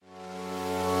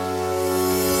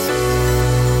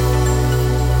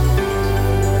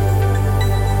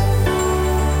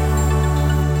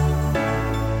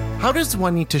How does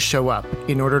one need to show up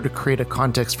in order to create a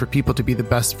context for people to be the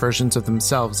best versions of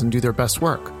themselves and do their best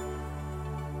work?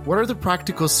 What are the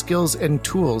practical skills and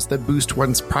tools that boost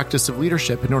one's practice of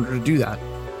leadership in order to do that?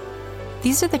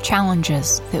 These are the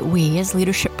challenges that we as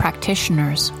leadership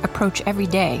practitioners approach every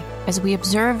day as we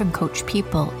observe and coach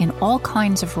people in all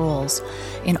kinds of roles,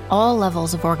 in all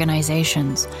levels of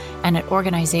organizations, and at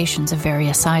organizations of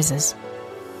various sizes.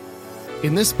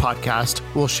 In this podcast,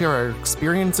 we'll share our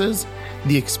experiences,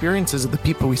 the experiences of the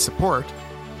people we support,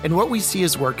 and what we see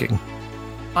as working.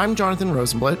 I'm Jonathan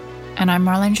Rozenblit. And I'm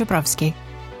Marlene Ziobrowski.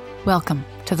 Welcome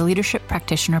to the Leadership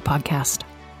Practitioner Podcast.